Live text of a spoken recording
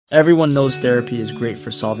Everyone knows therapy is great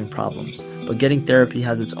for solving problems, but getting therapy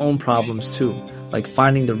has its own problems too, like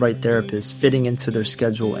finding the right therapist, fitting into their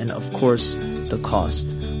schedule, and of course, the cost.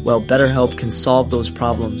 Well, BetterHelp can solve those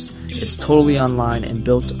problems. It's totally online and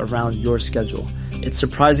built around your schedule. It's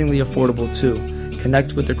surprisingly affordable too.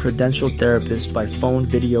 Connect with a credentialed therapist by phone,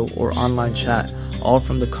 video, or online chat, all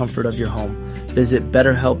from the comfort of your home. Visit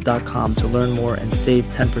BetterHelp.com to learn more and save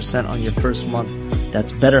 10% on your first month.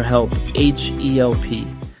 That's BetterHelp, H-E-L-P.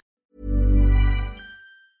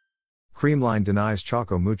 Creamline denies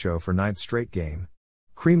Choco Mucho for ninth straight game.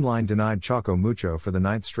 Creamline denied Choco Mucho for the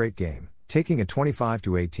ninth straight game, taking a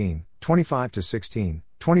 25-18, 25-16,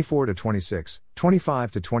 24-26,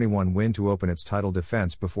 25-21 win to open its title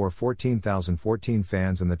defense before 14,014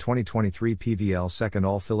 fans in the 2023 PVL Second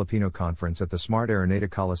All-Filipino Conference at the Smart Araneta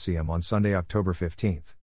Coliseum on Sunday, October 15.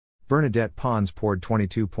 Bernadette Pons poured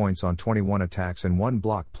 22 points on 21 attacks and 1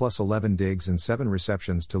 block plus 11 digs and 7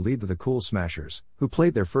 receptions to lead the Cool Smashers, who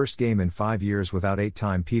played their first game in 5 years without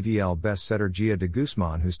 8-time PVL best setter Gia de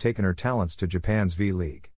Guzman, who's taken her talents to Japan's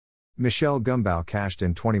V-League. Michelle Gumbau cashed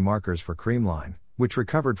in 20 markers for Creamline, which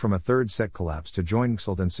recovered from a third set collapse to join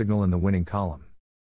Xult and Signal in the winning column.